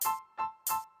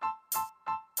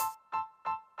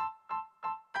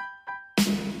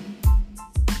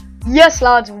Yes,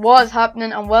 lads, what's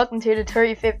happening, and welcome to the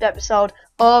 35th episode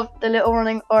of the Little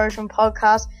Running Irishman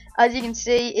podcast. As you can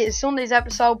see, it is Sunday's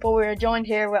episode, but we're joined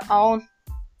here with Eoin.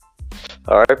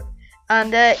 Alright.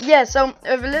 And so I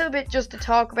have a little bit just to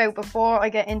talk about before I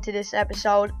get into this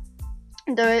episode.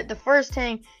 The first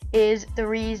thing is the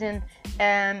reason.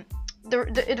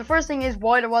 The first thing is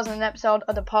why there wasn't an episode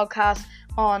of the podcast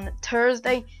on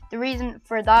Thursday. The reason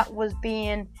for that was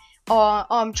being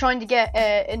I'm trying to get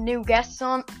a new guests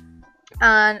on.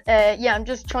 And I'm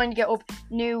just trying to get up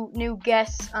new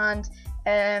guests, and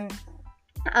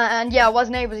I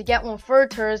wasn't able to get one for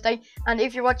Thursday. And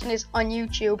if you're watching this on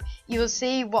YouTube, you will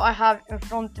see what I have in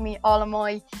front of me, all of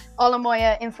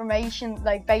my information,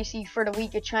 like basically for the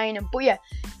week of training. But yeah,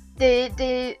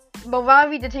 the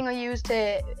Movavi, the thing I use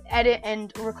to edit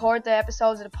and record the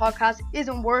episodes of the podcast,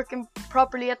 isn't working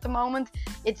properly at the moment.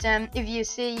 It's if you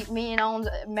see me and Owen's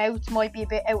mouths might be a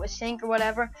bit out of sync or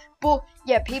whatever. But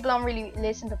yeah, people don't really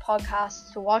listen to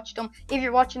podcasts to watch them. If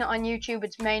you're watching it on YouTube,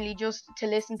 it's mainly just to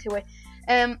listen to it.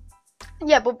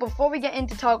 But before we get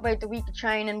into talk about the week of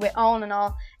training with Owen and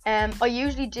all, I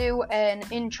usually do an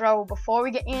intro before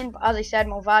we get in, but as I said,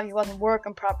 Movavi wasn't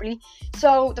working properly.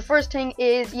 So the first thing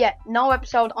is, no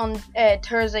episode on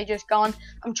Thursday just gone.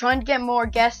 I'm trying to get more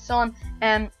guests on.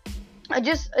 I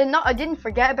didn't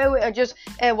forget about it. I just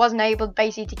wasn't able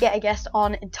basically to get a guest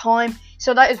on in time.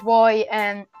 So that is why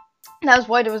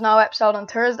there was no episode on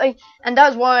Thursday, and that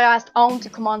is why I asked Owen to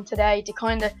come on today to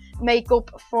kind of make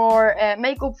up for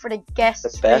the guests.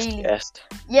 The best really. guest.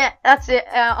 Yeah, that's it.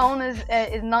 Owen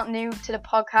is not new to the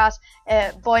podcast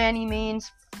by any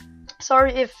means.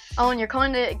 Sorry if Owen, you're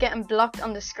kind of getting blocked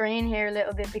on the screen here a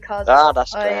little bit because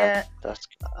That's grand.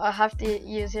 I have to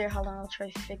use here. Hold on, I'll try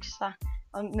to fix that.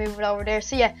 I'll move it over there.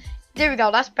 So yeah, there we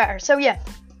go. That's better. So yeah.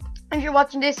 If you're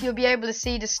watching this, you'll be able to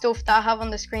see the stuff that I have on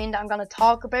the screen that I'm going to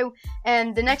talk about.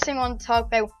 And the next thing I want to talk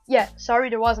about, sorry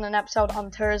there wasn't an episode on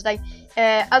Thursday.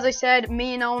 As I said,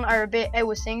 me and Owen are a bit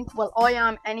out of sync. Well, I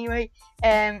am anyway.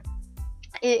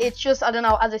 It's just, I don't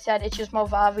know, as I said, it's just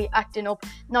Movavi acting up.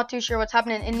 Not too sure what's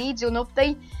happening. It needs an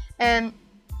update.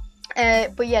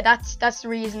 But yeah, that's the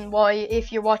reason why,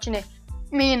 if you're watching it,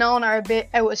 me and Owen are a bit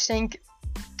out of sync.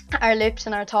 Our lips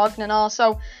and our talking and all.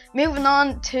 So moving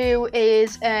on to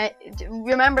is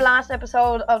remember last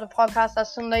episode of the podcast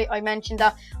last Sunday I mentioned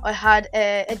that I had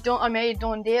I made a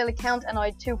done deal account, and I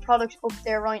had two products up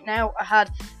there right now. I had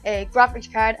a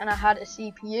graphics card and I had a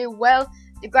CPU. Well,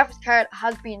 the graphics card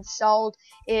has been sold.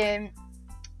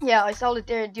 I sold it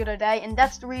there the other day, and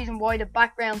that's the reason why the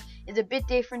background is a bit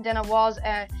different than it was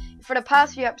for the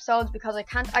past few episodes, because I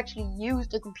can't actually use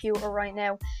the computer right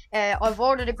now. I've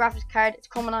ordered a graphics card, it's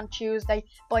coming on Tuesday,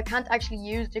 but I can't actually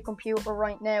use the computer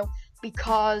right now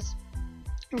because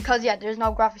there's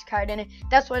no graphics card in it.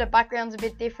 That's why the background's a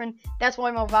bit different. That's why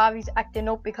Movavi's acting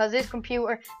up, because this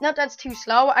computer, not that's too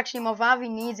slow, actually Movavi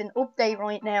needs an update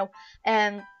right now.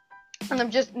 And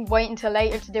I'm just waiting till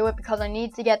later to do it because I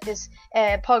need to get this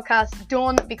podcast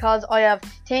done, because I have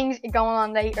things going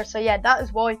on later. So yeah, that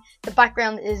is why the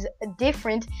background is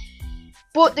different.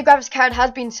 But the graphics card has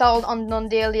been sold on Done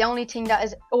Deal. The only thing that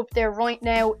is up there right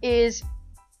now is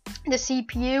the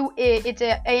CPU. It's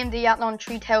a AMD Athlon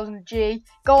 3000G.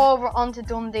 Go over onto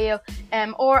Done Deal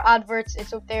or adverts,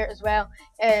 it's up there as well,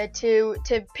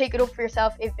 to pick it up for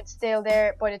yourself if it's still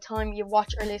there by the time you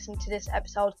watch or listen to this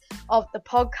episode of the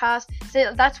podcast.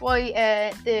 So that's why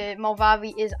the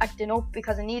Movavi is acting up,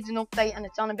 because it needs an update and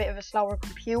it's on a bit of a slower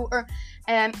computer,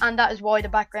 and that is why the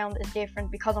background is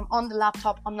different, because I'm on the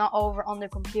laptop, I'm not over on the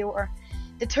computer.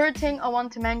 The third thing I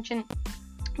want to mention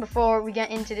before we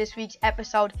get into this week's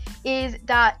episode is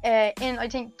that in I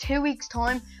think 2 weeks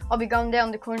time I'll be going down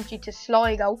the country to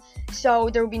Sligo, so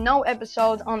there will be no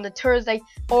episode on the Thursday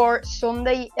or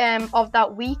Sunday of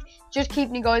that week. Just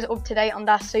keeping you guys up to date on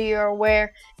that so you're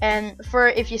aware, and for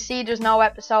if you see there's no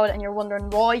episode and you're wondering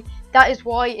why, that is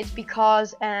why. It's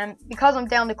because I'm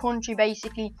down the country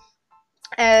basically.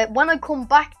 When I come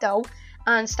back though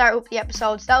and start up the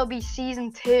episodes, that'll be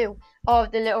season 2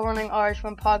 of the Little Running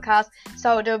Irishman podcast.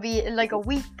 So there'll be like a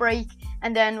week break,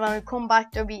 and then when we come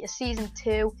back there'll be a season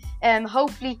 2.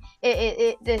 Hopefully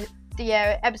the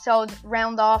episodes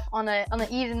round off on an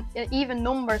even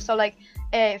number, so like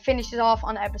finishes off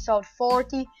on episode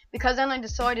 40, because then I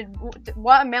decided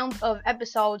what amount of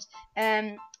episodes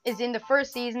is in the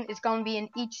first season is going to be in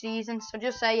each season. So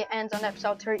just say it ends on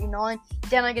episode 39,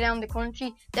 then I get down the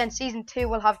country, then season 2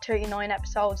 will have 39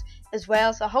 episodes as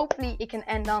well. So hopefully it can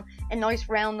end on a nice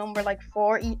round number like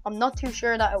 40. I'm not too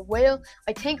sure that it will.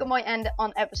 I think it might end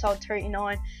on episode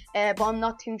 39, but I'm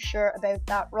not too sure about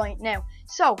that right now.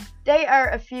 So they are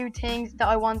a few things that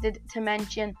I wanted to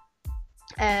mention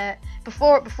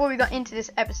before we got into this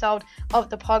episode of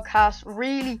the podcast,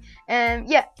 really,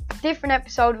 different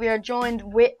episode. We are joined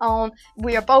with on.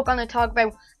 We are both going to talk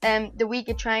about the week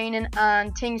of training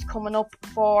and things coming up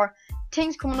for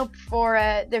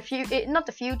the future, not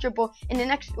the future, but in the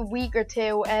next week or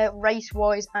two, race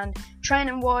wise and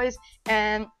training wise.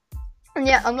 And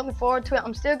yeah, I'm looking forward to it.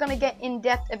 I'm still going to get in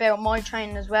depth about my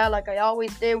training as well, like I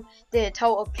always do. The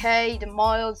total K, the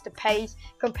miles, the pace,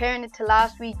 comparing it to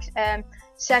last week's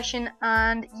session.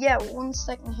 And yeah, 1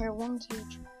 second here. 1, 2, 3,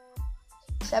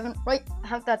 7. Right, I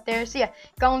have that there. So yeah,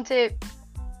 going to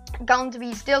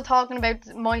be still talking about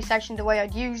my session the way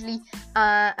I'd usually.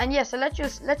 And yeah, so let's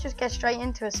just get straight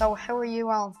into it. So how are you,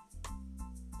 Alan?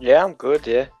 Yeah, I'm good.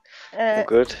 Yeah, I'm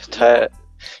good. Tired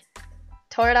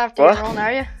after your run,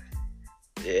 are you?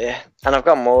 Yeah, and I've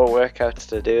got more workouts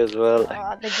to do as well.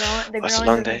 It's a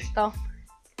long day.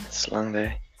 It's a long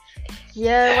day.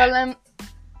 Yeah, well,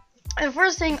 the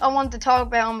first thing I want to talk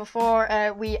about before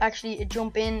we actually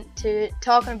jump into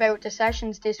talking about the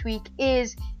sessions this week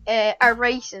is our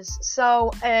races. So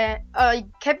I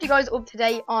kept you guys up to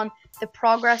date on the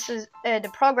progress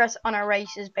on our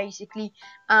races, basically,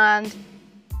 and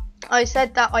I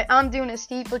said that I am doing a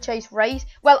steeplechase race.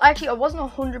 Well, actually, I wasn't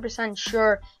 100%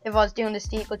 sure if I was doing the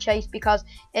steeplechase because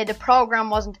the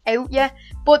program wasn't out yet.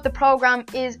 But the program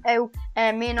is out.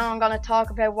 Me and I'm going to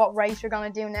talk about what race we're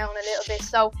going to do now in a little bit.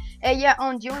 So, yeah,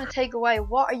 do you want to take away?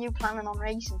 What are you planning on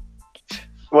racing?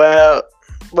 Well,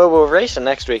 we're racing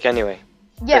next week anyway.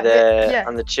 Yeah,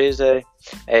 On the Tuesday,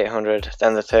 800.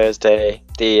 Then the Thursday,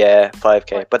 the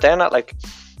 5K. Right. But they're not like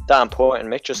that important.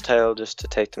 Mick just told us to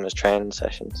take them as training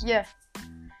sessions. Yeah.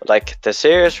 But like the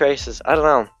serious races, I don't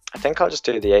know. I think I'll just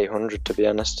do the 800 to be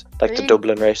honest. Like Really? the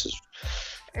Dublin races.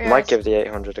 Yes. Might give the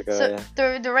 800 a go. So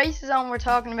yeah. the races we're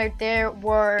talking about there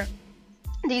were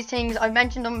these things. I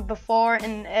mentioned them before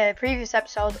in previous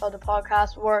episodes of the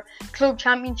podcast. Were club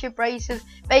championship races.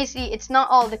 Basically, it's not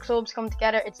all the clubs come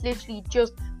together. It's literally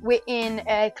just within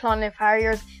Clonliffe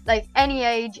Harriers, like any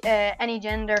age, any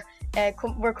gender.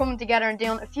 We're coming together and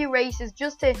doing a few races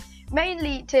just to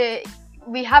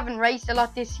we haven't raced a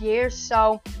lot this year,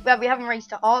 so we haven't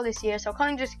raced at all this year, so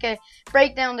kind of just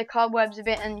break down the cobwebs a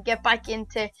bit and get back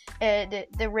into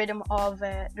the rhythm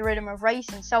of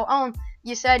racing. So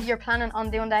you said you're planning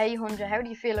on doing the 800. How do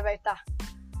you feel about that?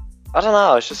 I don't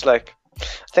know. It's just like I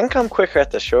think I'm quicker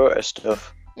at the shorter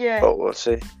stuff. Yeah. But we'll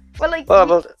see. Well,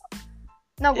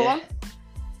 Go on.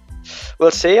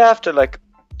 We'll see after. Like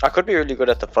I could be really good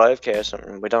at the 5K or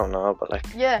something. We don't know, but like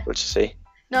we'll just see.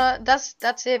 No,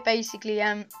 that's it basically.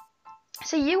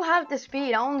 So you have the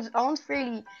speed. Owen's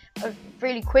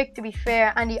really quick, to be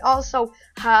fair, and he also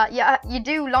you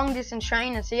do long distance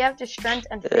training, so you have the strength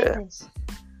and fitness.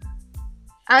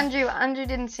 Andrew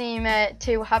didn't seem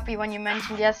too happy when you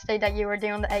mentioned yesterday that you were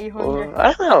doing the 800.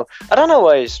 I don't know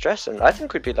why he's stressing. I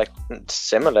think we'd be like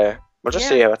similar. We'll just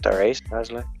see how the race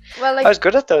goes like. Well, I was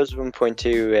good at those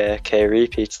 1.2 K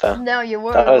repeats though. No, you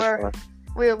were. That was fun.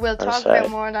 We'll talk about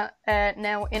more of that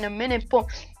now in a minute. But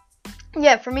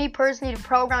yeah, for me personally, the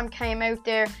program came out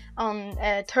there on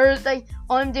Thursday.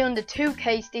 I'm doing the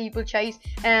 2K steeplechase.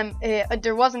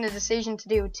 There wasn't a decision to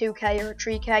do a 2K or a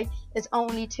 3K. It's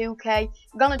only 2K.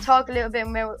 I'm gonna talk a little bit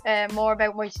more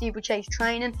about my steeplechase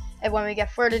training when we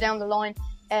get further down the line.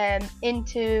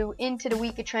 Into the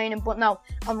week of training, but no,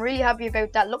 I'm really happy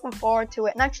about that. Looking forward to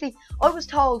it. And actually, I was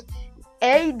told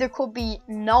there could be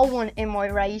no one in my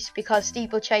race because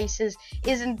steeplechases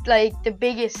isn't like the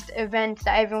biggest event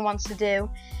that everyone wants to do.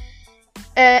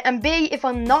 And B, if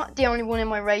I'm not the only one in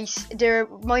my race, there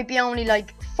might be only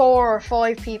like 4 or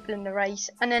 5 people in the race.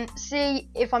 And then C,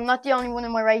 if I'm not the only one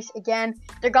in my race, again,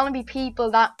 there are gonna be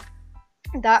people that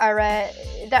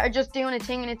are just doing a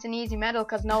thing and it's an easy medal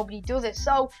because nobody does it.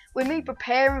 So with me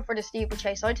preparing for the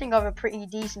steeplechase, I think I have a pretty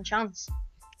decent chance.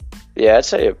 Yeah, I'd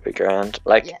say it'd be grand.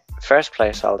 First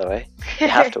place all the way. You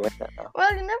have to win it now.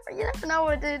 Well, you never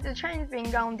know. The training's been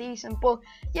going decent, but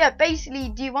yeah, basically,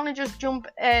 do you want to just jump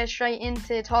straight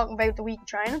into talking about the week of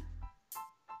training?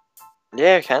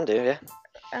 Yeah, I can do. Yeah.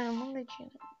 Monday,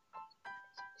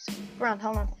 Tuesday. Grand,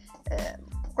 hold on.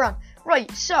 Grand.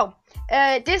 Right, so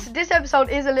this episode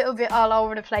is a little bit all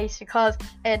over the place because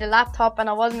the laptop, and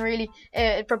I wasn't really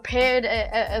prepared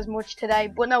as much today,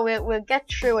 but no, we'll get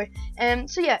through it.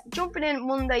 So yeah, jumping in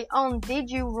Monday on,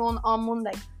 did you run on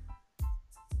Monday?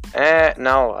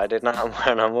 No, I did not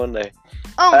run on Monday.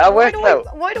 Why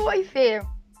do I feel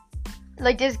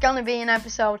like there's gonna be an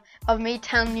episode of me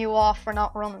telling you off for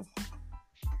not running?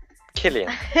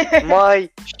 Killian, my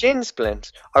shin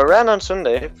splints. I ran on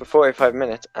Sunday for 45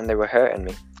 minutes and they were hurting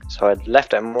me, so I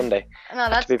left it on Monday. No,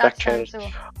 that's back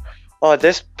training. Oh,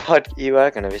 this pod, you are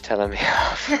going to be telling me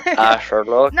off. Sure,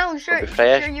 look. No, sure,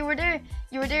 you were there.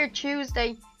 You were there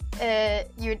Tuesday,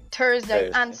 you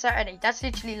Thursday and Saturday. That's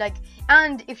literally like,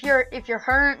 and if you're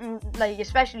hurting, like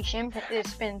especially shin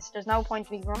splints, there's no point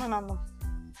to be running on them.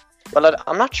 Well,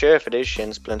 I'm not sure if it is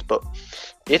shin splints, but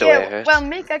either way it hurts. Well,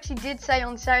 Mick actually did say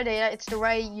on Saturday that it's the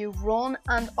way you run,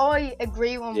 and I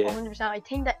agree with him 100%. I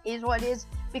think that is what it is,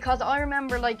 because I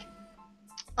remember like.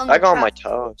 I go on my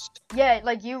toes. Yeah,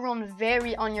 like you run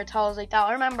very on your toes like that.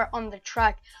 I remember on the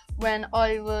track when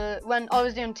I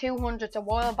was doing 200s a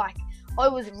while back, I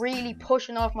was really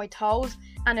pushing off my toes,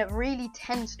 and it really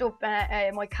tensed up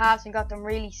my calves and got them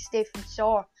really stiff and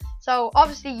sore. So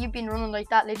obviously you've been running like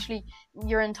that literally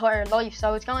your entire life,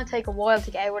 so it's gonna take a while to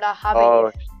get out of that habit.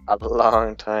 Oh, a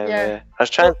long time. Yeah. I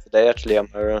was trying today actually on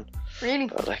my run. Really?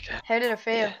 But, like, how did it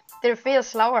feel? Yeah. Did it feel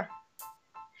slower?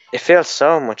 It feels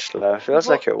so much slower. It feels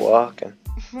like you're walking.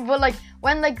 But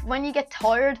when you get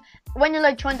tired, when you're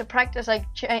like trying to practice like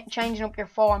changing up your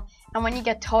form, and when you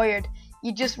get tired,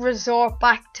 you just resort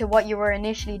back to what you were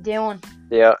initially doing.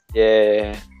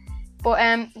 Yeah.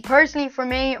 But personally for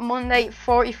me, Monday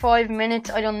 45 minutes,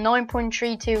 I done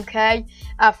 9.32k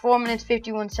at 4 minutes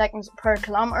 51 seconds per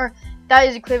kilometer. That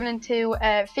is equivalent to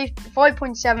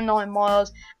 5.79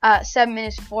 miles at 7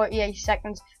 minutes 48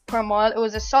 seconds per mile. It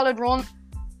was a solid run.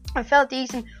 I felt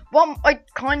decent. What I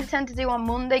kind of tend to do on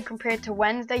Monday compared to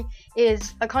Wednesday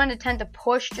is I kind of tend to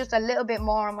push just a little bit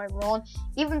more on my run.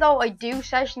 Even though I do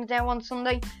sessions down on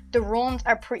Sunday, the runs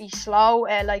are pretty slow,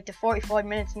 like the 45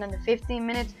 minutes and then the 15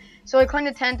 minutes. So I kind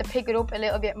of tend to pick it up a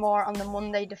little bit more on the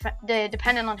Monday,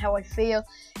 depending on how I feel.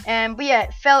 But yeah,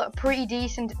 it felt pretty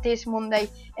decent this Monday.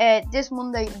 This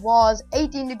Monday was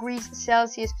 18 degrees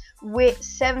Celsius with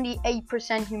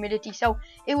 78% humidity. So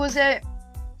it was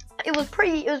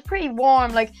pretty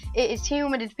warm. Like it's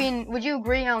humid. It's been. Would you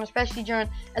agree on, especially during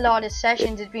a lot of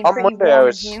sessions, it's been pretty Monday, warm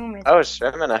and humid. I was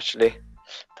swimming actually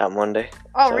that Monday.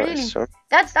 Oh so really?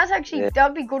 That's actually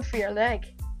that'd be good for your leg.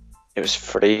 It was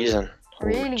freezing.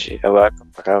 Really? Oh, gee, I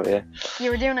worked back out. Yeah. You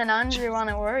were doing an Andrew on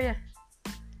it, were you?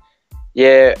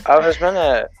 Yeah, I was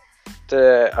gonna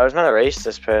race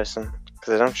this person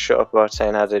because they don't shut up about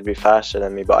saying how they'd be faster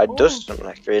than me, but I dust them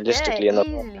like realistically enough.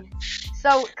 Easily.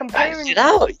 So comparing, you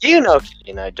know,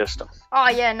 Killian, I dust them. Oh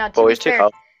yeah, no. But it's too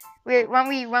cold. When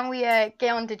we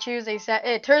get on to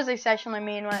Thursday session, I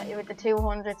mean, with the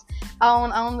 200s,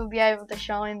 Owen will be able to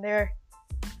shine there.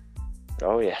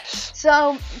 Oh yes.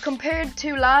 So compared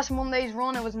to last Monday's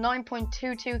run, it was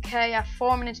 9.22k at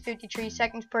 4 minutes 53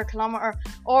 seconds per kilometer,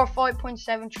 or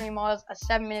 5.73 miles at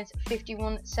 7 minutes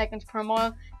 51 seconds per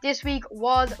mile. This week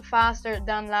was faster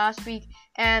than last week,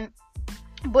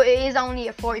 but it is only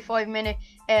a 45-minute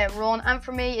run, and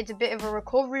for me it's a bit of a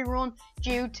recovery run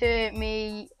due to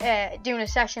me doing a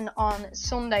session on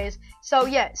Sundays. So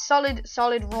yeah, solid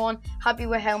run. Happy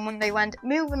with how Monday went.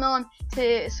 Moving on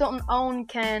to something Owen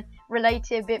can relate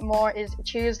to a bit more is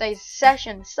Tuesday's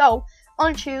session. So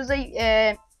on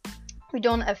Tuesday we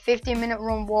done a 15-minute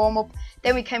run warm-up,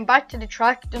 then we came back to the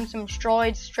track, done some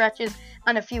strides, stretches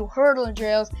and a few hurdle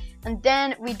drills, and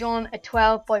then we done a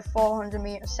 12 by 400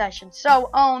 meter session. So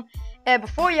on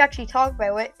before you actually talk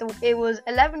about it, it was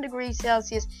 11 degrees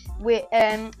Celsius with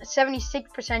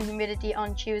 76% humidity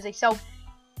on Tuesday. So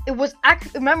it was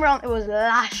it was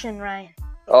lashing rain.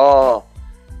 Oh,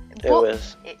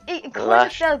 it kind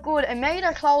of felt good. It made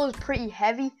our clothes pretty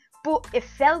heavy, but it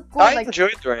felt good. I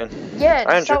enjoyed the rain.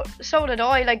 Yeah, so did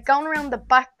I. Like going around the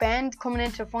back bend coming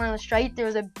into final straight, there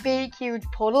was a big huge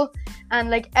puddle, and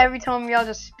like every time we all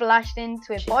just splashed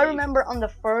into it. But I remember on the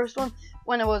first one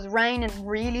when it was raining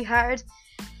really hard,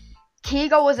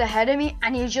 Kigo was ahead of me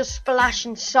and he was just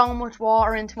splashing so much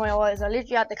water into my eyes. I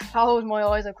literally had to close my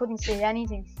eyes. I couldn't see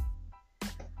anything.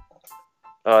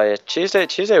 Oh yeah,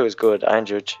 Tuesday was good. I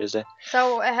enjoyed Tuesday.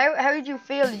 So how did you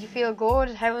feel? Did you feel good?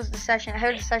 How was the session?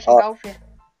 How did the session go for you?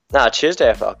 Nah, Tuesday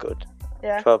I felt good.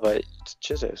 Yeah.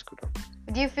 Tuesday was good.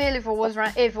 Do you feel if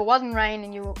it wasn't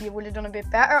raining, you would have done a bit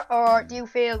better, or do you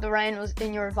feel the rain was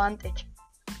in your advantage?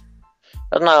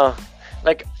 I don't know.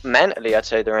 Like mentally, I'd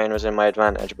say the rain was in my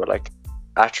advantage, but like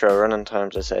actual running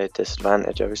times, I'd say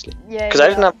disadvantage, obviously. Yeah. Because I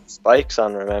didn't have spikes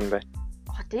on. Remember?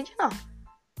 Oh, did you not?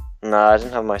 No, I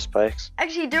didn't have my spikes.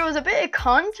 Actually, there was a bit of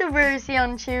controversy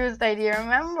on Tuesday. Do you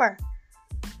remember?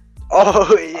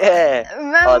 Oh yeah.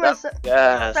 Remember?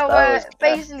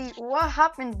 Basically, what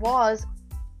happened was,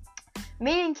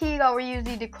 me and Kigo were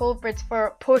usually the culprits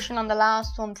for pushing on the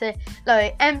last one to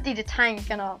like empty the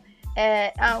tank and all.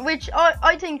 Which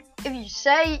I think if you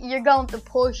say you're going to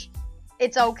push,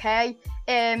 it's okay.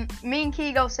 Me and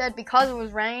Kigo said because it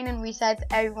was raining, we said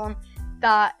to everyone,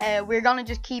 that we're gonna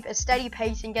just keep a steady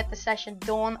pace and get the session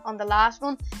done on the last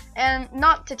one, and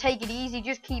not to take it easy,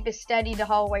 just keep it steady the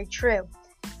whole way through.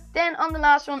 Then on the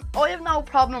last one, I had no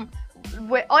problem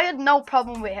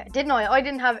with it, didn't I? I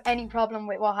didn't have any problem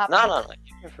with what happened. No.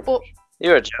 But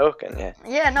You were joking, yeah.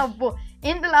 yeah, no, but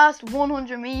in the last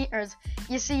 100 meters,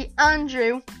 you see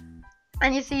Andrew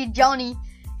and you see Johnny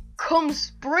come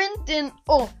sprinting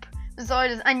up beside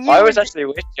us, and I was actually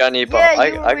with Johnny, but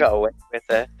yeah, I got away with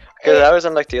it because I was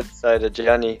on like the other side of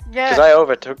Johnny. Yeah. Because I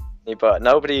overtook Johnny, but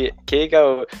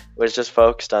Kigo was just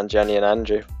focused on Johnny and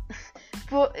Andrew.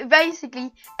 But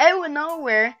basically, out of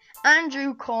nowhere,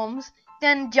 Andrew comes,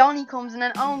 then Johnny comes, and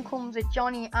then Owen comes with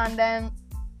Johnny, and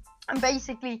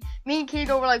basically, me and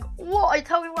Kigo were like, what? I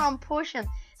thought we were on pushing.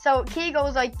 So Kigo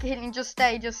was like, hitting, just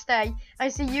stay. I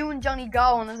see you and Johnny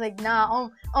go, and I was like, nah,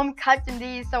 I'm catching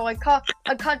these. So I caught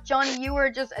Johnny. You were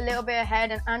just a little bit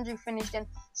ahead, and Andrew finished in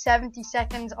 70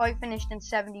 seconds. I finished in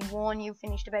 71. You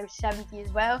finished about 70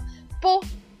 as well. But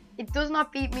it does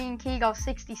not beat me and Kigo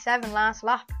 67 last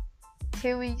lap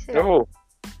 2 weeks ago. No.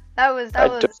 That was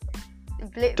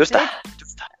Just that.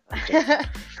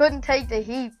 couldn't take the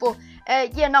heat, but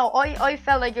yeah, no, I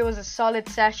felt like it was a solid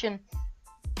session.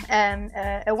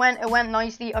 It went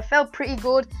nicely. I felt pretty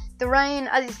good. The rain,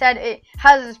 as you said, it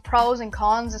has its pros and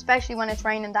cons, especially when it's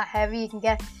raining that heavy.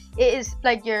 It is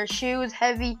like your shoes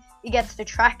heavy, it gets the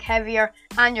track heavier,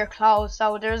 and your clothes.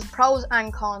 So there's pros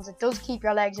and cons. It does keep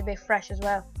your legs a bit fresh as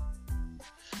well.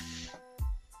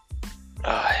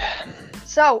 Oh yeah.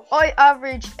 So I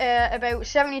averaged about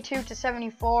 72 to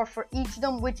 74 for each of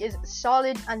them, which is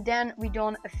solid. And then we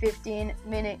done a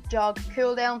 15-minute jog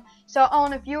cool down. So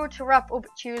Owen, if you were to wrap up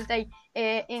Tuesday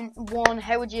in one,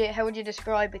 how would you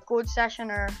describe it? Good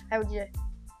session, or how would you?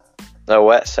 No,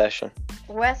 wet session.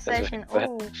 Wet session.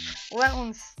 Oh, wet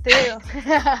one still.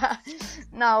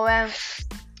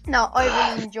 No,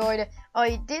 I really enjoyed it.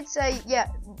 I did say, yeah,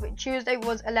 Tuesday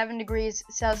was 11 degrees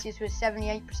Celsius with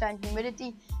 78%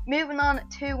 humidity. Moving on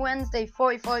to Wednesday,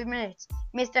 45 minutes.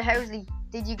 Mr. Housley,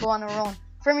 did you go on a run?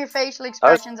 From your facial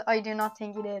expressions, I do not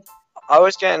think you did. I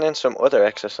was getting in some other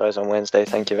exercise on Wednesday,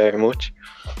 thank you very much.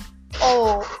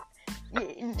 Oh,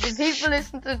 the people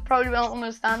listening to this probably won't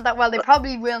understand that. Well, they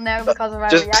probably will now because of our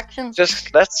reaction.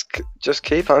 Let's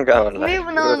keep on going.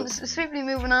 Swiftly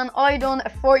moving on. I done a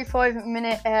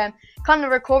 45-minute kind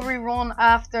of recovery run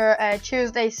after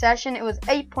Tuesday's session. It was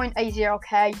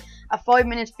 8.80k at 5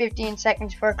 minutes 15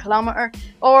 seconds per kilometer,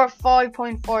 or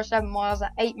 5.47 miles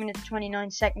at 8 minutes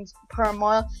 29 seconds per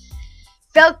mile.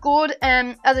 Felt good.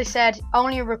 As I said,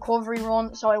 only a recovery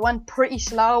run, so I went pretty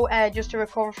slow just to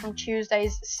recover from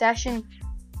Tuesday's session.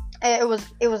 It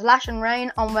was lashing rain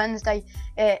on Wednesday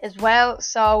as well,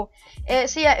 so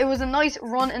yeah, it was a nice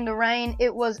run in the rain.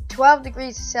 It was 12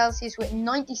 degrees Celsius with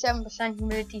 97%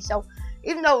 humidity, so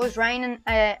even though it was raining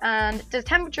and the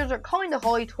temperatures were kind of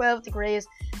high, 12 degrees,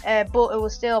 but it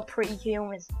was still pretty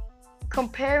humid.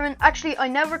 Actually, I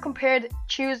never compared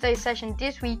Tuesday's session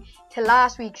this week to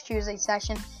last week's Tuesday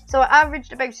session. So I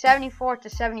averaged about 74 to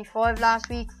 75 last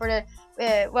week for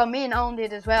the, well, me and Owen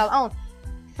did as well. Owen,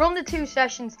 from the two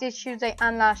sessions, this Tuesday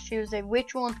and last Tuesday,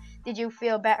 which one did you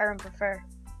feel better and prefer?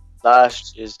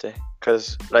 Last Tuesday,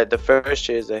 because like the first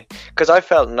Tuesday, because I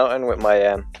felt nothing with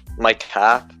my my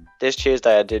calf. This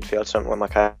Tuesday I did feel something with my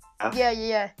calf.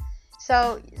 Yeah.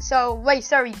 So wait,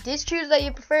 sorry, this Tuesday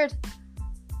you preferred?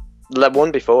 The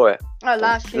one before it. Oh,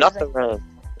 last Tuesday. Not the rain.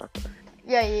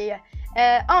 Yeah.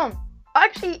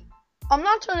 Actually, I'm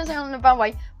not trying to sound in a bad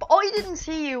way, but I didn't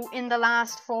see you in the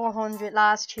last 400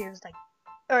 last Tuesday,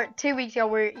 or 2 weeks ago,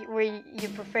 where you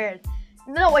preferred.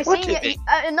 No, I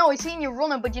seen you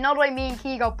running, but you know what I mean.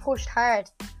 Kigo pushed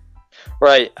hard.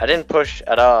 Right, I didn't push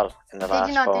at all in the last.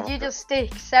 Did you not? 400. Did you just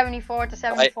stick 74 to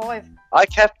 75? I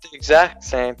kept the exact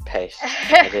same pace.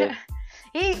 I did.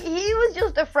 He was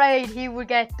just afraid he would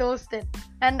get dusted,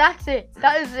 and that's it.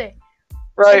 That is it.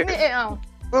 Right. Admit it, Owen.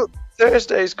 Well,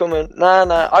 Thursday's coming.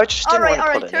 Nah. I just didn't want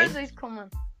to pull it. Thursday's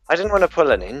coming. I didn't want to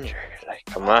pull an injury. Like,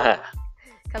 come on.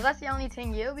 Because that's the only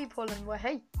thing you'll be pulling. But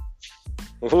hey.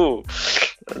 Ooh,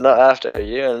 not after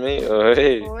you and me. Oh,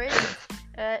 hey.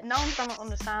 No one's gonna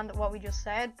understand what we just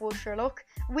said, but sure, look,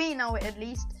 we know it at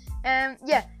least.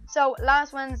 Yeah. So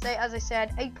last Wednesday, as I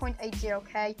said,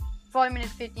 8.80k. 5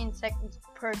 minutes 15 seconds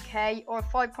per K, or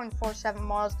 5.47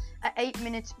 miles at 8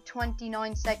 minutes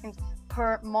 29 seconds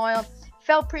per mile.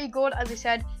 Felt pretty good, as I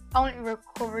said, only a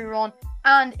recovery run,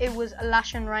 and it was a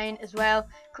lashing rain as well.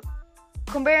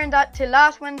 Comparing that to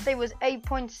last Wednesday was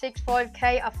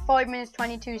 8.65k at 5 minutes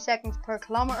 22 seconds per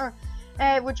kilometer,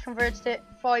 which converts to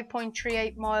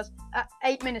 5.38 miles at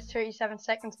 8 minutes 37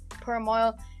 seconds per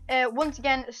mile. Once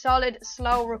again, a solid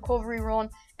slow recovery run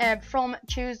from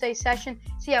Tuesday's session.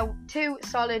 So yeah, 2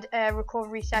 solid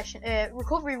recovery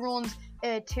runs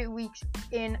 2 weeks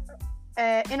in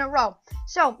a row.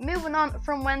 So moving on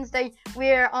from Wednesday,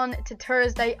 we're on to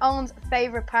Thursday, Owen's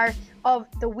favourite part of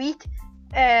the week,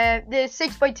 the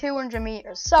 6x200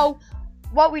 meters. So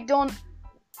what we done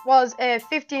was a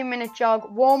 15-minute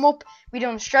jog warm-up. We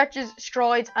done stretches,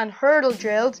 strides and hurdle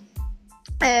drills.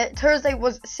 Thursday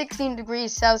was 16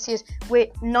 degrees Celsius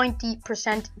with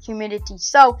 90% humidity.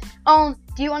 So, Owen,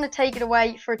 do you want to take it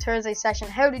away for Thursday's session?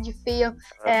 How did you feel?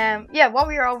 What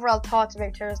were your overall thoughts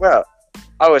about Thursday? Well,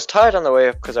 I was tired on the way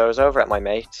up because I was over at my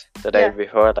mate's the day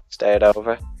before. I stayed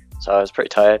over, so I was pretty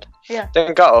tired. Yeah.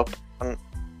 Then got up and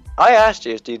I asked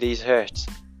you, do these hurt?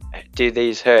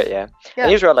 Yeah.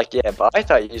 And you were like, yeah, but I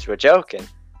thought you were joking.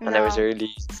 And it was a really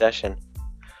easy session.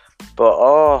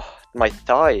 But my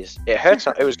thighs, it hurts.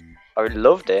 I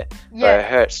loved it, but it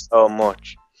hurt so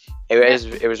much.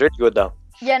 It was really good though.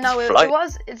 Yeah, no, it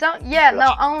was. It's not. Yeah,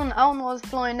 no, Owen was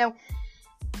flying. Now,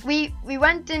 we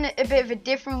went in a bit of a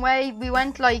different way. We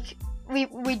went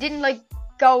we didn't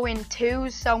go in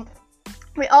twos, so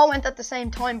we all went at the same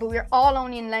time, but we were all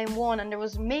only in lane 1, and there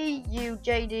was me, you,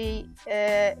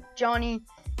 JD, Johnny,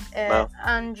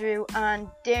 Andrew, and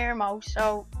Dermo.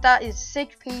 So that is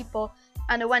 6 people.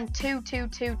 And it went 2, 2,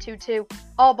 2, 2, 2,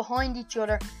 all behind each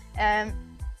other.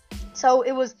 So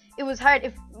it was hard.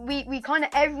 If we kind of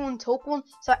everyone took one,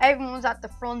 so everyone was at the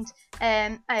front,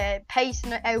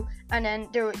 pacing it out, and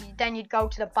then you'd go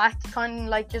to the back,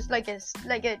 kind of just like a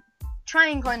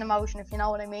train kind of motion, if you know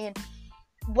what I mean.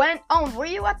 Were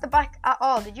you at the back at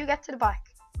all? Did you get to the back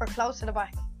or close to the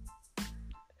back?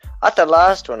 At the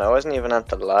last one, I wasn't even at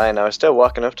the line. I was still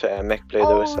walking up to Mick blew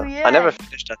the whistle. Yeah. I never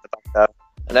finished at the back though.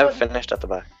 I never finished at the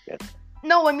back. Yeah.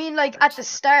 No, I mean at the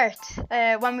start,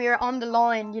 when we were on the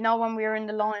line. You know, when we were in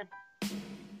the line.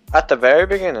 At the very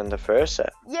beginning, the first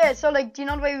set. Yeah. So do you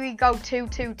know the way we go 2,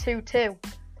 2, 2, 2?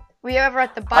 Were you ever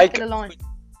at the back of the line?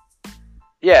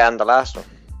 Yeah, and the last one.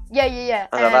 Yeah.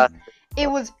 And the last. It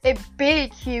was a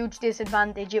big, huge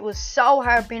disadvantage. It was so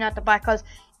hard being at the back because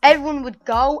everyone would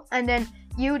go, and then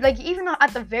you even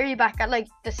at the very back, at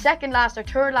the second last or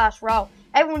third last row,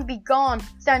 everyone would be gone,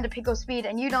 starting to pick up speed,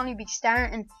 and you'd only be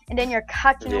starting, and then you're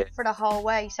catching up for the whole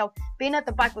way. So being at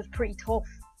the back was pretty tough.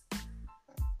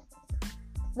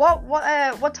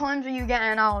 What times were you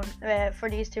getting on for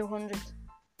these 200s?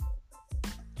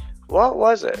 What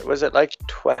was it? Was it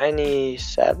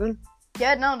 27?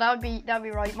 Yeah, no, that'd be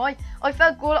right. I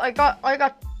felt good. I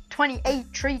got 28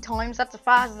 3 times. That's the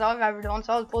fastest I've ever done,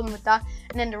 so I was buzzing with that.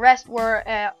 And then the rest were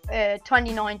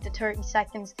 29 to 30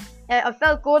 seconds. I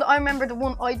felt good. I remember the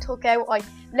one I took out, I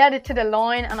led it to the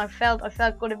line, and I felt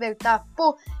good about that.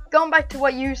 But going back to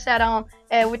what you said on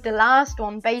with the last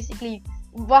one, basically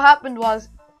what happened was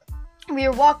we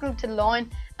were walking up to the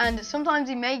line, and sometimes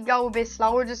we may go a bit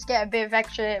slower, just get a bit of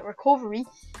extra recovery.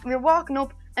 We were walking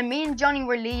up, and me and Johnny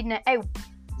were leading it out.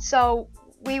 So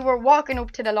we were walking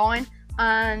up to the line,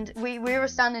 and we were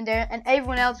standing there, and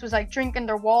everyone else was drinking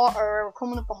their water or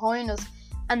coming up behind us,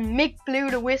 and Mick blew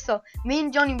the whistle. Me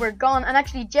and Johnny were gone, and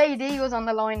actually JD was on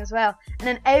the line as well, and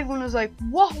then everyone was like,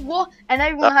 what? And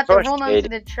everyone had to run onto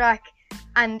the track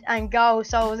and go.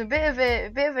 So it was a bit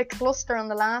of a cluster on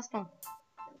the last one.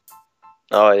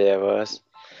 Oh yeah, it was.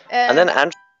 And then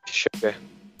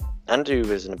Andrew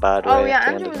was in a bad way. Oh yeah,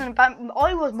 Andrew was in a bad.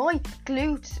 My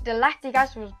glutes, the lactic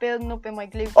acid was building up in my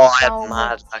glutes. Oh, I had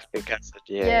mad lactic acid.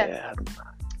 Yeah.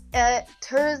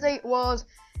 Thursday was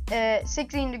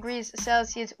 16 degrees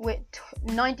Celsius with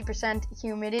 90%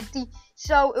 humidity.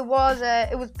 So it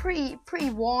was pretty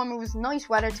warm. It was nice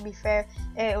weather, to be fair.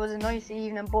 It was a nice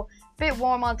evening, but a bit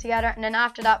warm altogether. And then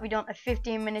after that, we done a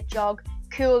 15-minute jog,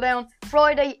 cool down.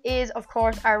 Friday is, of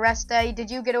course, our rest day. Did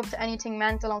you get up to anything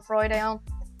mental on Friday, on?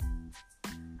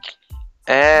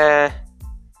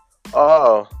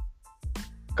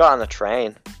 Got on the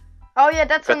train. Oh yeah,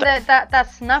 that's on that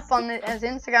snap on his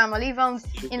Instagram. I'll leave on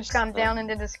Instagram down in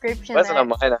the description. It wasn't on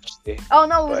mine actually. Oh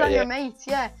no, it was on your mate's.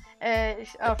 Yeah.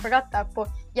 I forgot that, but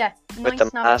yeah, nice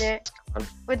snap there.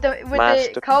 With the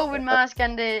COVID mask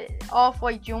and the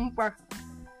off-white jumper.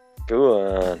 Go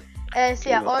on. So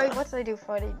yeah, what did I do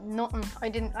Friday? Nothing. I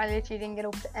literally didn't get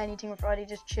up to anything on Friday.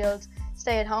 Just chilled,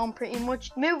 stay at home pretty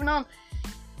much. Moving on.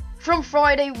 From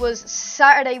Friday was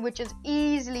Saturday, which is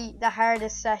easily the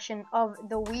hardest session of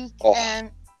the week.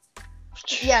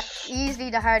 Yeah,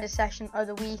 easily the hardest session of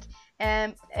the week.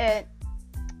 The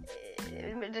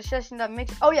session that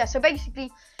Mick. Oh yeah, so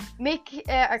basically, Mick,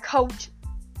 our coach,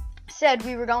 said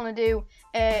we were going to do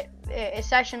a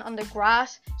session on the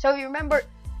grass. So you remember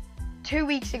 2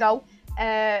 weeks ago,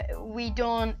 we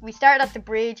started at the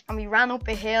bridge and we ran up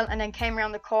a hill and then came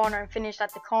around the corner and finished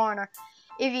at the corner.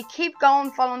 If you keep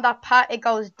going following that path, it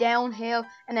goes downhill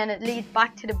and then it leads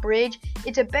back to the bridge.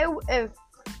 It's about a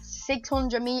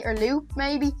 600-meter loop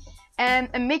maybe,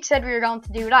 and Mick said we were going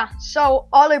to do that. So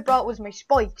all I brought was my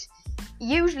spikes.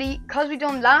 Usually, because we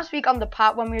done last week on the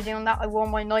path when we were doing that, I wore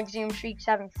my Nike Zoom Streak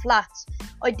 7 flats.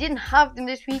 I didn't have them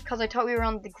this week because I thought we were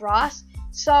on the grass.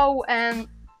 So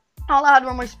all I had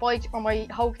were my spikes or my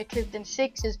Hoka Clifton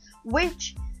 6s,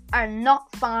 which are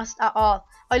not fast at all.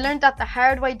 I learned that the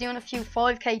hard way doing a few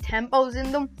 5k tempos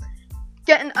in them,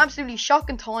 getting absolutely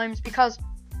shocking times because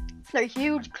they're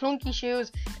huge clunky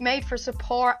shoes made for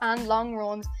support and long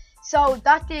runs. So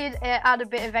that did add a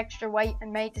bit of extra weight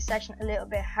and made the session a little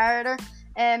bit harder.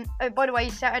 By the way,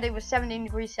 Saturday was 17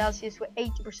 degrees Celsius with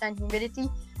 80% humidity,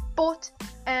 but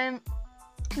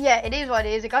yeah, it is what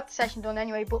it is. I got the session done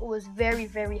anyway, but it was very,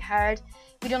 very hard.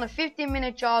 We done a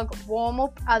 15-minute jog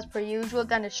warm-up as per usual,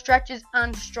 then the stretches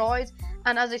and strides,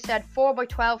 and as I said, 4 by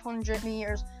 1200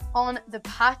 meters on the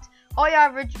path. I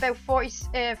averaged about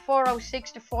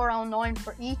 406 to 409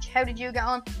 for each. How did you get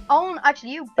on? Owen,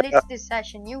 actually, you blitzed this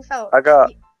session. You felt... I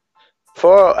got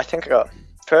 4, I think I got...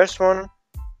 First one,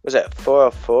 was it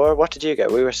 404? What did you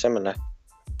get? We were similar.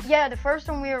 Yeah, the first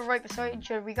one we were right beside each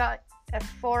other. We got a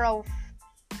 40...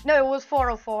 No, it was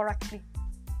 404 actually.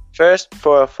 First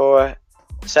 404,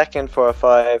 second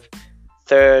 405,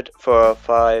 third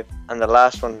 405, and the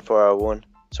last one 401.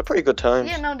 So pretty good times.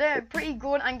 Yeah, no, they're pretty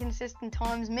good and consistent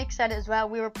times. Mick said it as well.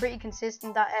 We were pretty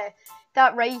consistent that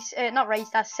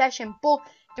session. But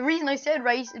the reason I said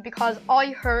race is because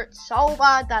I hurt so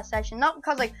bad that session. Not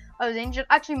because I was injured.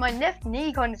 Actually, my left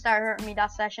knee kind of started hurting me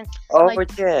that session. Oh,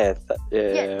 yeah.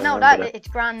 Yeah. No, it's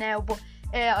grand now. But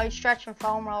I stretched and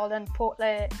foam rolled and put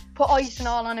ice and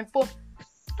all on it. But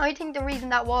I think the reason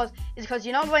that was is because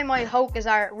you know the way my Hokas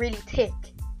are really thick.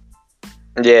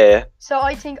 Yeah. So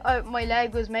I think my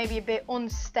leg was maybe a bit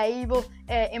unstable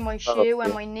in my shoe,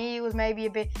 and my knee was maybe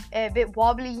a bit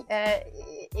wobbly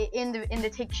in the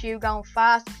thick shoe going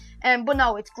fast. But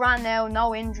no, it's grand now,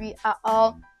 no injury at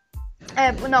all.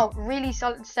 But no, really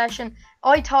solid session.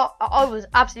 I thought I was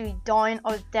absolutely dying.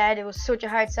 I was dead. It was such a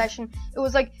hard session. It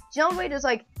was like, do you know the way there's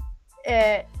like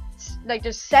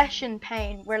there's session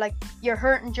pain where like you're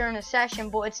hurting during a session,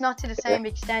 but it's not to the same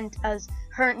extent as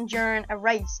hurting during a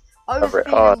race.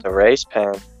 The race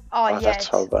pain. Oh yeah, that's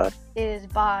so bad. It is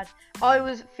bad. I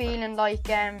was feeling like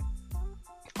I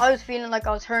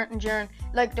was hurting during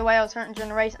like the way I was hurting during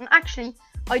the race, and actually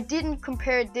I didn't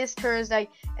compare this Thursday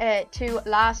to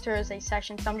last Thursday's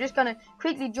session, so I'm just gonna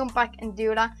quickly jump back and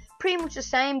do that. Pretty much the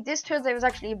same. This Thursday was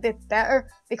actually a bit better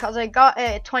because I got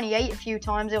 28 a few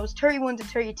times. It was 31 to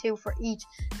 32 for each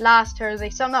last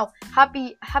Thursday. So no,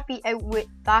 happy out with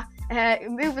that.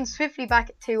 Moving swiftly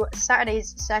back to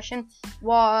Saturday's session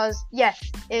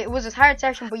it was a hard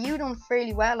session, but you done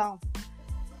fairly well on.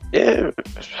 Yeah,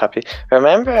 I was happy.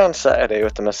 Remember on Saturday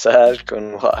with the massage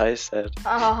gun what I said?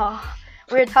 Oh,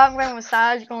 we were talking about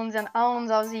massage guns, and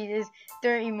Owen's obviously his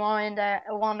dirty mind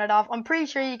wandered off. I'm pretty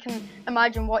sure you can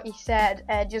imagine what he said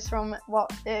just from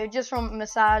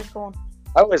massage gun.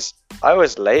 I was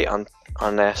late on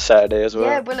Saturday as well.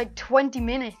 Yeah, but like 20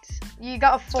 minutes. You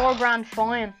got a $4,000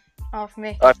 fine off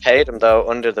me. I paid him though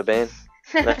under the bin.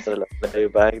 Left the little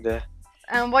bag there.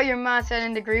 And what your man said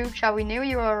in the group chat, we knew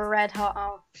you were a red hot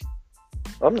on.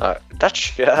 I'm not. That's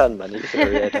Sean, man. He's a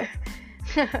red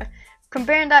hot.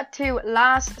 Comparing that to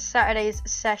last Saturday's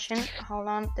session, hold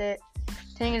on, the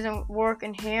thing isn't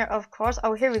working here, of course.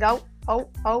 Oh, here we go. Oh,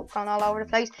 gone all over the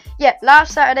place. Yeah,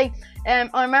 last Saturday, I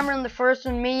remember in the first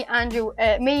one,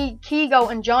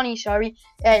 Keego and Johnny,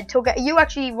 took it. You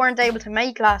actually weren't able to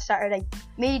make last Saturday.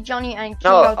 Me, Johnny, and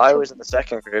Keego. No, I was in the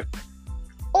second group.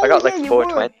 Oh, I got yeah, like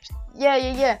 420.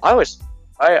 Yeah. I was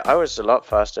a lot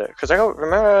faster because I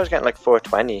was getting like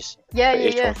 420s. Yeah.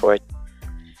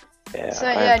 Yeah, so,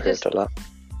 I improved a lot.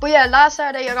 But yeah, last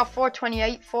Saturday I got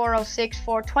 428, 406,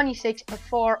 426, and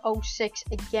 406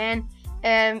 again.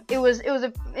 It was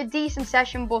a decent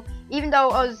session, but even though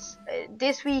I was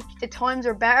this week the times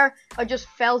are better, I just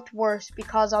felt worse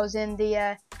because I was in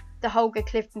the Hoka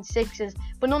Clifton 6s.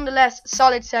 But nonetheless,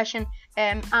 solid session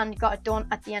and got it done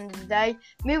at the end of the day.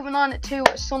 Moving on to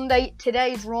Sunday,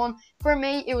 today's run. For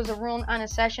me, it was a run and a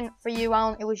session. For you,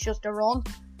 Alan, it was just a run.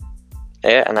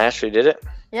 Yeah, and I actually did it.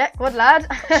 Yeah, good lad.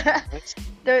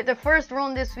 the first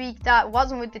run this week that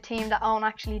wasn't with the team that Owen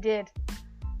actually did.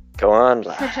 Go on,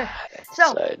 lad.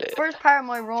 So, first part of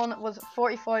my run was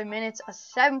 45 minutes, a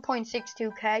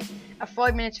 7.62k, at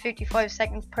 5 minutes 55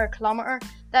 seconds per kilometer.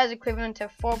 That is equivalent to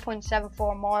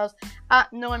 4.74 miles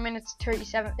at 9 minutes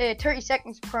 30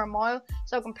 seconds per mile.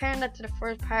 So comparing that to the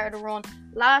first part of the run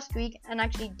last week, and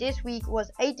actually this week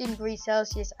was 18 degrees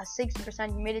Celsius at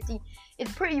 60% humidity.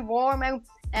 It's pretty warm out.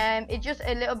 It's just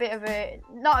a little bit of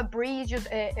not a breeze, just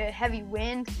a heavy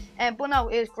wind. But no,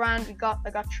 it was grand. I got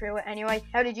through it anyway.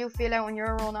 How did you feel out on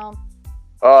your run on?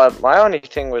 My only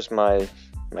thing was my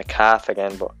calf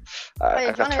again, but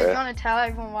I got through it. Do you want to tell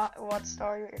everyone what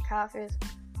story with your calf is?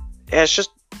 Yeah, it's just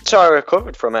so I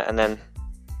recovered from it and then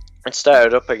it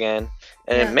started up again.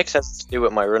 And it makes sense to do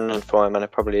with my running form, and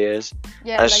it probably is.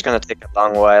 Yeah, and it's just going to take a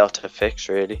long while to fix,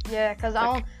 really. Yeah, because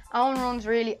Owen runs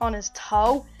really on his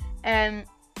toe. And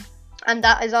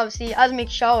that is obviously, as Mick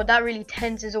showed, that really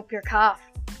tenses up your calf.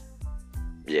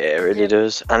 Yeah, it really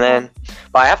does. And then,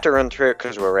 but I have to run through it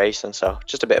because we're racing, so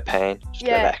just a bit of pain, just a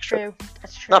bit of extra. True.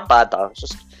 That's true. Not bad though. It's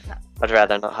just I'd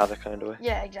rather not have it kind of way.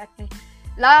 Yeah, exactly.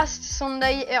 Last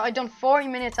Sunday, I done 40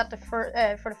 minutes at for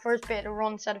the first bit of the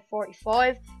run instead of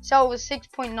 45, so it was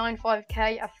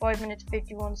 6.95k at 5 minutes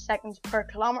 51 seconds per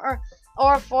kilometer,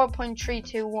 or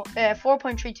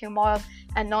 4.32 miles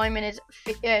at 9 minutes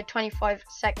 25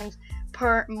 seconds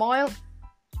per mile.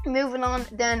 Moving on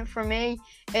then for me,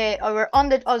 I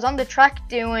was on the track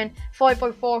doing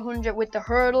 5x400 with the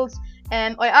hurdles,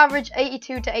 and I averaged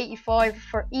 82 to 85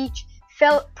 for each.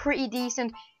 Felt pretty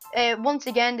decent. Once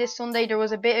again this Sunday there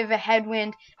was a bit of a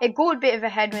headwind, a good bit of a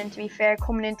headwind to be fair,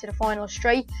 coming into the final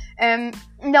straight.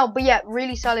 But yeah,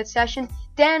 really solid session.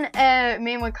 Then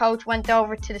me and my coach went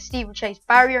over to the steeplechase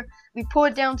barrier. We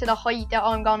put it down to the height that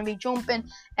I'm going to be jumping,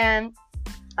 and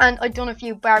I'd done a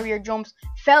few barrier jumps.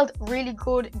 Felt really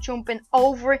good jumping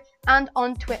over it and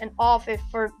onto it and off it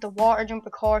for the water jumper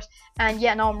course. And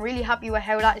yeah, no, I'm really happy with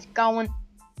how that is going.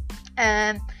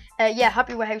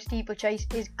 Happy with how steeplechase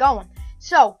is going.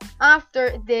 So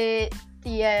after the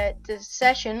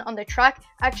session on the track,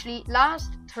 actually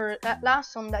last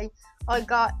Sunday I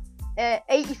got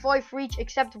 85 for each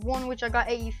except one, which I got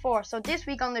 84. So this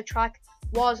week on the track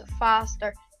was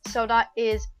faster. So that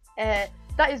is better.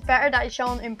 That is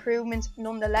showing improvements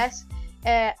nonetheless.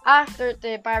 After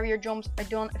the barrier jumps, I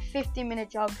done a 15-minute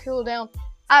jog cool down.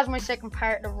 As my second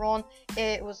part of the run,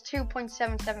 it was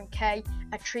 2.77k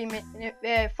at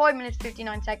 5 minutes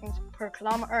 59 seconds per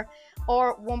kilometer,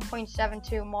 or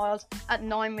 1.72 miles at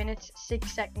 9 minutes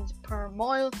 6 seconds per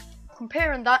mile.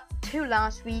 Comparing that to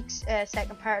last week's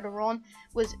second part of the run,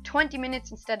 was 20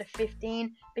 minutes instead of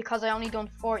 15, because I only done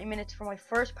 40 minutes for my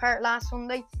first part last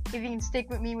Sunday, if you can stick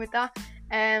with me with that.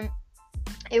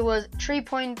 It was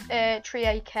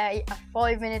 3.38k at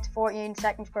 5 minutes 48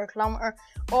 seconds per kilometer,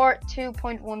 or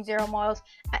 2.10 miles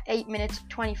at 8 minutes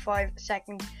 25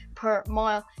 seconds per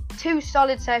mile. Two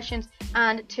solid sessions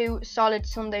and two solid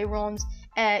Sunday runs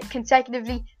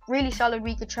consecutively. Really solid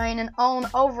week of training.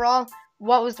 Overall,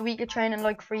 what was the week of training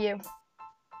like for you?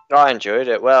 I enjoyed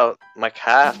it. Well, my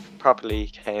calf probably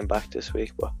came back this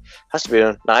week, but has to be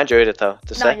done. I enjoyed it though.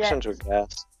 The sections were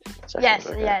gas.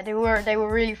 They were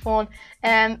really fun.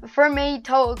 For me,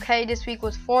 total K this week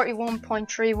was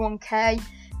 41.31k.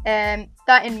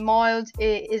 That in miles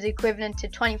is equivalent to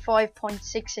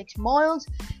 25.66 miles.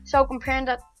 So comparing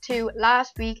that to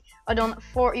last week, I done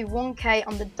 41k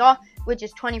on the dot, which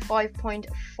is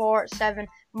 25.47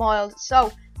 miles.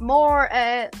 So more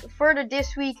further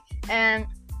this week,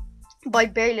 by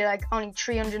barely, like only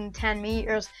 310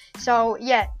 meters. So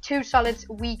yeah, two solid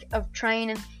week of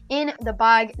training in the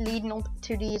bag leading up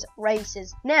to these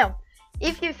races. Now,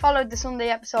 if you followed the Sunday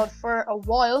episode for a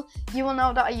while, you will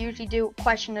know that I usually do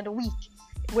question of the week,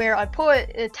 where I put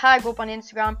a tag up on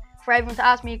Instagram for everyone to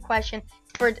ask me a question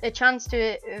for a chance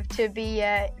to be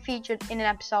featured in an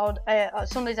episode,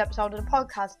 Sunday's episode of the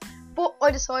podcast. But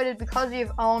I decided, because we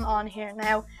have Eoin on here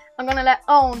now, I'm gonna let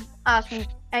Eoin ask me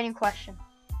any question.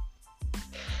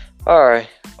 Alright.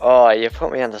 Oh, you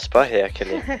put me on the spot here,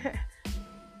 Killian.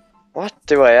 What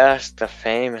do I ask the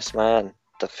famous man?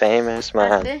 The famous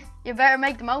man. That's it. You better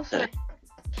make the most of it.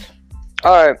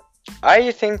 Alright. Are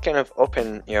you thinking of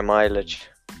upping your mileage,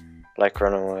 like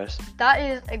running wise? That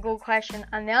is a good question,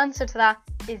 and the answer to that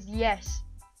is yes.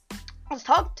 I was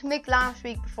talking to Mick last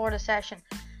week before the session,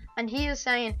 and he is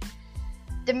saying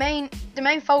the main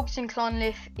focus in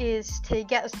Clonliffe is to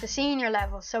get us to senior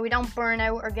level, so we don't burn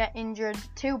out or get injured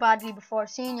too badly before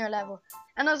senior level.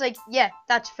 And I was like, yeah,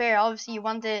 that's fair. Obviously, you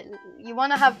want to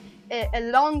have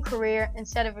a long career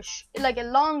instead of a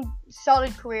long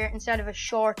solid career instead of a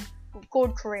short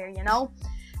good career, you know.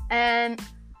 And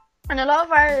And a lot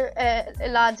of our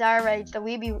lads our age that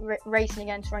we be racing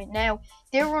against right now,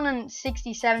 they're running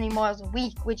 60, 70 miles a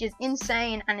week, which is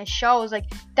insane, and it shows like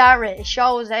Dara, it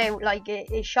shows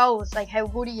how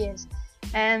good he is.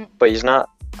 But he's not.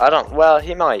 I don't. Well,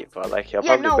 he might, but like he'll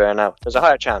probably burn out. There's a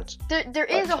higher chance. There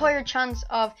is a higher chance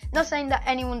of. Not saying that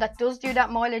anyone that does do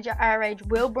that mileage at our age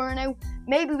will burn out.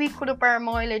 Maybe we could up our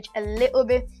mileage a little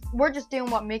bit. We're just doing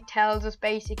what Mick tells us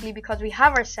basically, because we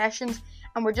have our sessions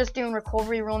and we're just doing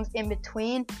recovery runs in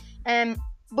between.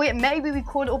 But yeah, maybe we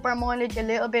could up our mileage a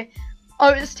little bit.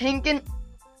 I was thinking,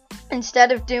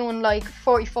 instead of doing like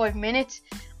 45 minutes,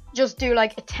 just do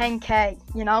like a 10k,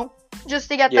 you know, just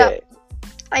to get that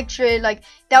extra, like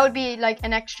that would be like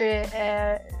an extra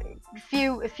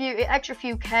few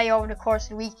k over the course of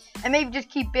the week, and maybe just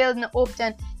keep building it up,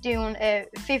 then doing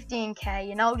 15k,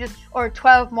 you know, just or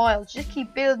 12 miles, just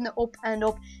keep building it up and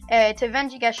up to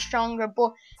eventually get stronger.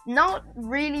 But not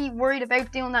really worried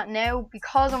about doing that now,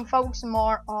 because I'm focusing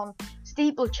more on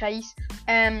steeplechase.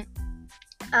 And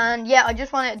yeah, I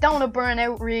just don't want to burn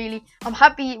out really. I'm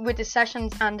happy with the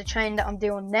sessions and the training that I'm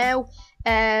doing now.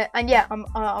 And yeah,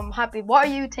 I'm happy. What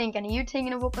are you thinking? Are you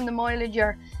thinking of upping the mileage,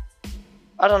 or?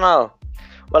 I don't know.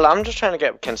 Well, I'm just trying to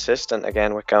get consistent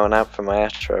again with going out for my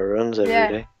extra runs every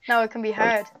day. No, it can be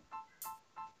hard.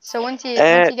 So once you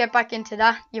get back into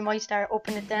that, you might start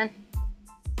upping it then.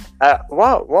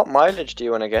 What mileage do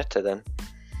you want to get to then?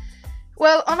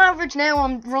 Well, on average now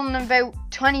I'm running about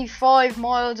 25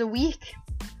 miles a week.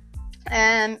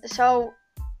 So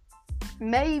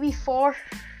maybe 30.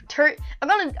 I'm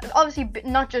gonna obviously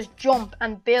not just jump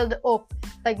and build it up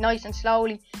like nice and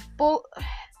slowly, but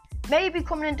maybe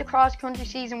coming into cross country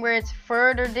season where it's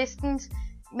further distance,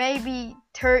 maybe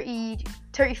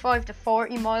 35 to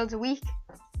 40 miles a week.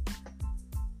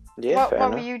 Yeah,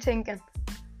 what were you thinking?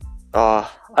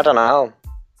 Oh, I don't know,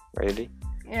 really.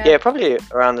 Yeah, probably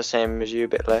around the same as you, a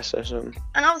bit less or something.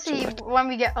 And obviously, when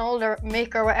we get older,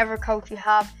 Mick or whatever coach we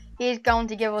have, he's going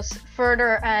to give us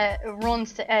further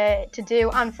runs to do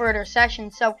and further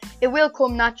sessions. So it will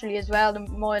come naturally as well, the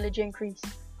mileage increase.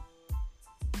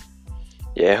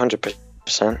 Yeah,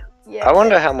 100%. Yeah. I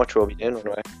wonder how much we'll be doing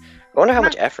anyway. I wonder how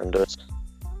much Ephraim does.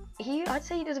 I'd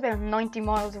say he does about 90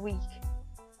 miles a week.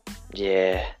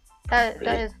 Yeah. That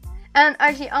is. And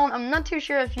actually, Alan, I'm not too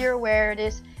sure if you're aware of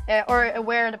this, or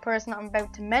aware of the person I'm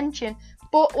about to mention,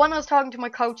 but when I was talking to my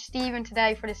coach Stephen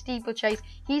today for the steeplechase,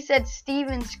 he said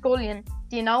Stephen Scullion.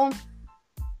 Do you know him?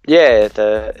 Yeah,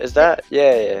 the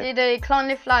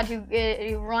Clonlift lad who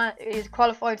is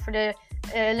qualified for the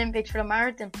Olympics for the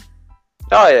marathon.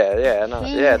 Oh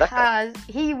yeah,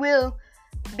 He will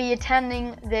be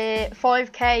attending the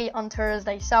 5k on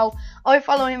Thursday. So I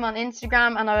follow him on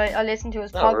Instagram and I listen to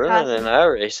his podcast. Running in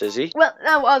our race, is he? Well,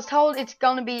 no, I was told it's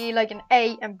gonna be like an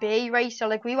A and B race. So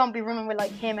like we won't be running with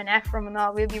like him and Ephraim and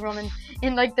all. We'll be running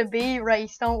in like the B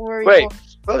race. Don't worry. Wait,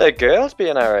 will the girls be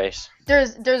in our race?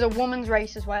 There's a women's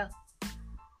race as well.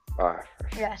 Oh.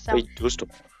 Yeah. So. We dust them.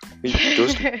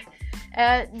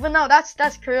 But no,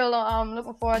 that's cool. I'm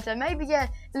looking forward to it. Maybe a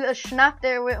little snap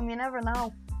there with him. You never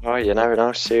know. Oh, you never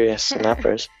know. Serious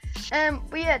snappers.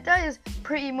 But yeah, that is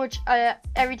pretty much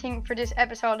everything for this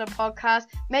episode of the podcast.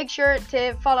 Make sure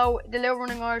to follow the Little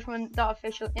Running Irishman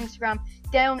 .official Instagram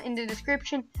down in the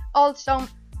description. Also,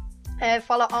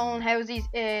 follow Owen Housy's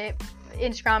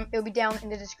Instagram. It'll be down in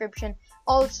the description.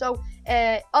 Also,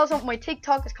 my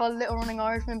TikTok is called Little Running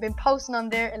Irishman. Been posting on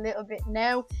there a little bit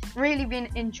now. Really been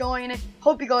enjoying it.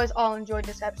 Hope you guys all enjoyed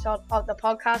this episode of the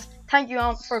podcast. Thank you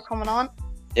all for coming on.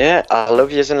 Yeah, I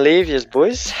love yous and leave yous,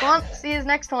 boys. Come on, see yous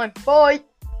next time. Bye.